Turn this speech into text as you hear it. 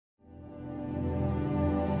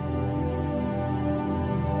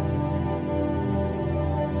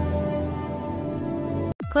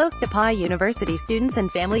Close DePauw University students and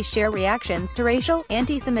families share reactions to racial,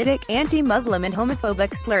 anti-Semitic, anti-Muslim and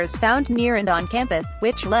homophobic slurs found near and on campus,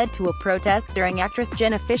 which led to a protest during actress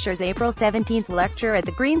Jenna Fischer's April 17 lecture at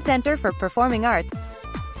the Green Center for Performing Arts.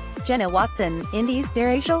 Jenna Watson,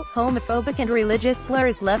 IndyStarRacial, homophobic and religious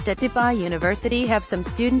slurs left at DePauw University have some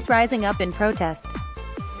students rising up in protest.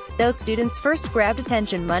 Those students first grabbed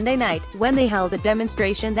attention Monday night, when they held a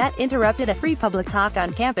demonstration that interrupted a free public talk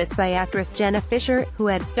on campus by actress Jenna Fischer, who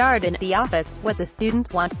had starred in The Office. What the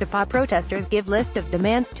students want. DePauw protesters give list of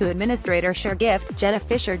demands to administrator share gift. Jenna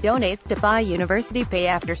Fischer donates DePauw University pay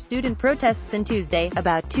after student protests on Tuesday.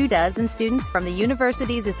 About 24 students from the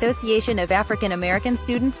university's Association of African American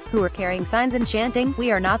Students, who were carrying signs and chanting,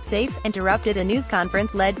 "We are not safe," interrupted a news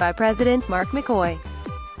conference led by President Mark McCoy.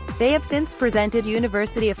 They have since presented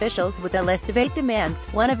university officials with a list of 8 demands,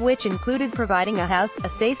 one of which included providing a house, a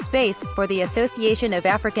safe space, for the Association of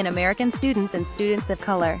African American Students and students of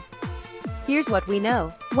color. Here's what we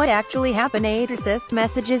know. What actually happened. 8 racist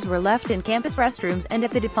messages were left in campus restrooms and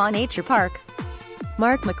at the DePauw Nature Park.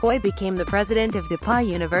 Mark McCoy became the president of DePauw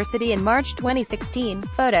University in March 2016.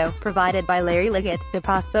 Photo, provided by Larry Liggett.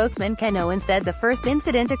 DePauw spokesman Ken Owen said the first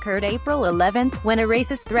incident occurred April 11, when a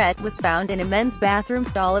racist threat was found in a men's bathroom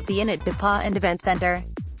stall at the Inn at DePauw and Event Center.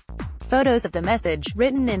 Photos of the message,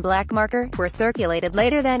 written in black marker, were circulated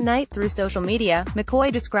later that night through social media.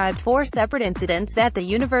 McCoy described 4 separate incidents that the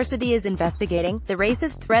university is investigating: the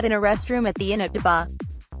racist threat in a restroom at the Inn at DePauw,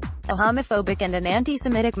 a homophobic and an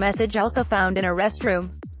anti-Semitic message also found in a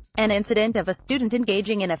restroom, an incident of a student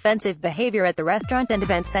engaging in offensive behavior at the restaurant and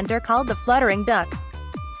event center called the Fluttering Duck,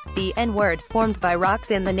 the N-word, formed by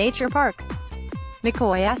rocks in the nature park.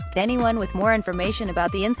 McCoy asked anyone with more information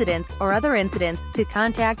about the incidents, or other incidents, to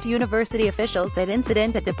contact university officials at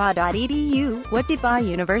incident@depaw.edu. What DePauw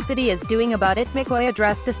University is doing about it. McCoy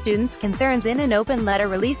addressed the students' concerns in an open letter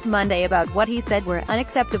released Monday about what he said were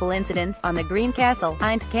unacceptable incidents on the Greencastle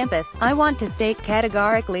Hind campus. "I want to state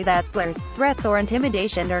categorically that slurs, threats or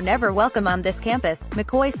intimidation are never welcome on this campus,"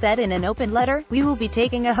 McCoy said in an open letter. "We will be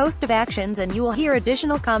taking a host of actions and you will hear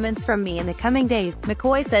additional comments from me in the coming days."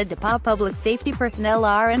 McCoy said DePauw public safety personnel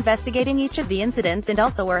are investigating each of the incidents and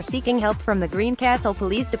also are seeking help from the Greencastle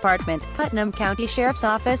Police Department, Putnam County Sheriff's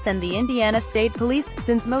Office and the Indiana State Police,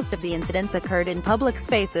 since most of the incidents occurred in public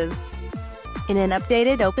spaces. In an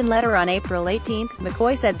updated open letter on April 18,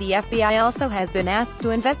 McCoy said the FBI also has been asked to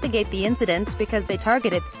investigate the incidents because they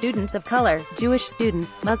targeted students of color, Jewish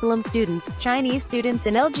students, Muslim students, Chinese students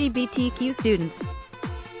and LGBTQ students.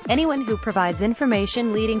 Anyone who provides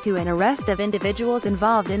information leading to an arrest of individuals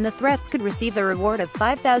involved in the threats could receive a reward of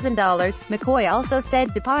 $5,000. McCoy also said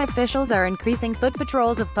DePauw officials are increasing foot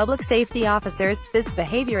patrols of public safety officers. "This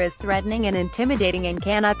behavior is threatening and intimidating and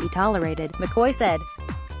cannot be tolerated," McCoy said.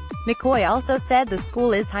 McCoy also said the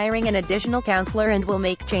school is hiring an additional counselor and will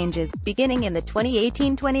make changes, beginning in the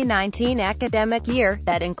 2018-2019 academic year,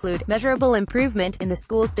 that include measurable improvement in the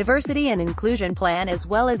school's diversity and inclusion plan as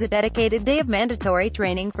well as a dedicated day of mandatory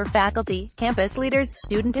training for faculty, campus leaders,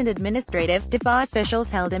 student and administrative. DePauw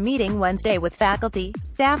officials held a meeting Wednesday with faculty,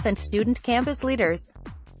 staff and student campus leaders.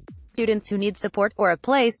 Students who need support, or a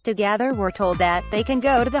place to gather, were told that they can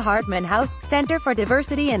go to the Hartman House, Center for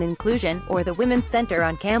Diversity and Inclusion, or the Women's Center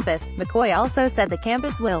on campus. McCoy also said the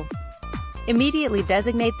campus will immediately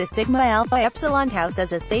designate the Sigma Alpha Epsilon House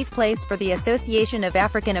as a safe place for the Association of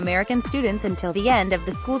African American Students until the end of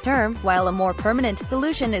the school term, while a more permanent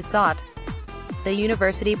solution is sought. The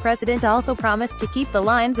university president also promised to keep the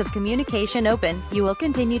lines of communication open. "You will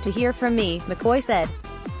continue to hear from me," McCoy said.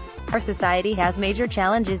 "Our society has major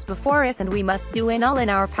challenges before us and we must do all in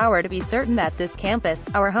our power to be certain that this campus,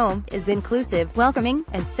 our home, is inclusive, welcoming,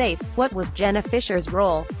 and safe." What was Jenna Fischer's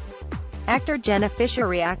role? Actor Jenna Fischer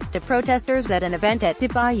reacts to protesters at an event at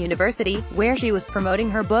DePauw University, where she was promoting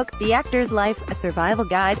her book, The Actor's Life, A Survival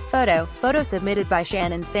Guide. Photo submitted by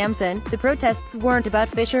Shannon Sampson. The protests weren't about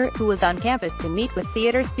Fischer, who was on campus to meet with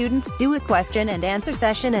theater students, do a question and answer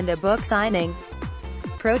session and a book signing.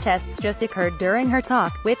 Protests just occurred during her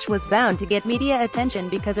talk, which was bound to get media attention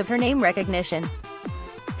because of her name recognition.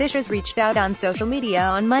 Fischer's reached out on social media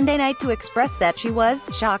on Monday night to express that she was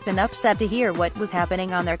shocked and upset to hear what was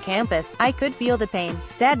happening on their campus. "I could feel the pain,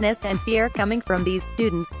 sadness and fear coming from these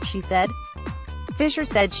students," she said. Fischer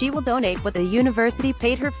said she will donate what the university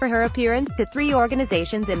paid her for her appearance to 3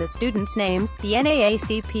 organizations in the students' names: the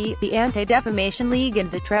NAACP, the Anti-Defamation League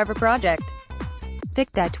and the Trevor Project.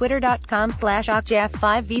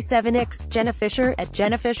 pic.twitter.com/ocjaf5v7x. Jenna Fischer,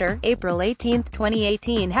 @Jenna Fischer, April 18,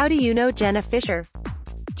 2018. How do you know Jenna Fischer?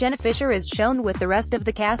 Jenna Fischer is shown with the rest of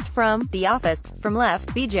the cast from The Office. From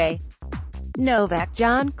left, BJ. Novak,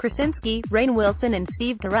 John Krasinski, Rainn Wilson and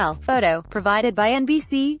Steve Carell. Photo provided by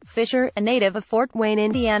NBC. Fischer, a native of Fort Wayne,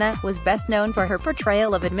 Indiana, was best known for her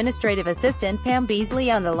portrayal of administrative assistant Pam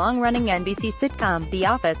Beesly on the long-running NBC sitcom The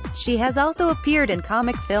Office. She has also appeared in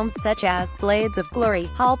comic films such as Blades of Glory,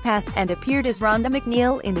 Hall Pass, and appeared as Rhonda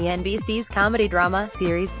McNeil in the NBC's comedy drama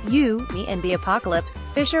series You, Me and the Apocalypse.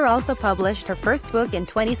 Fischer also published her first book in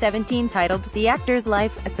 2017 titled The Actor's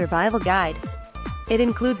Life, a Survival Guide. It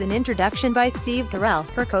includes an introduction by Steve Carell,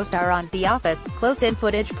 her co-star on The Office. Close-in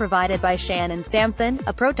footage provided by Shannon Sampson.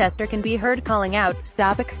 A protester can be heard calling out,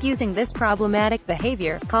 "Stop excusing this problematic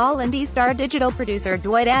behavior." Call IndyStar Digital producer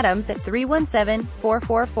Dwight Adams at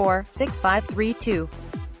 317-444-6532.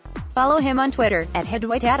 Follow him on Twitter, at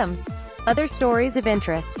 @DwightAdams. Other stories of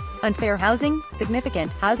interest. Unfair housing,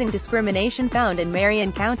 significant housing discrimination found in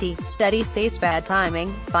Marion County. Study says bad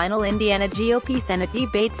timing. Final Indiana GOP Senate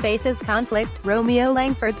debate faces conflict. Romeo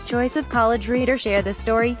Langford's choice of college. Reader share the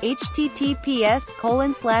story.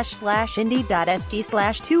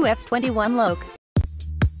 https://indy.st/2f21loc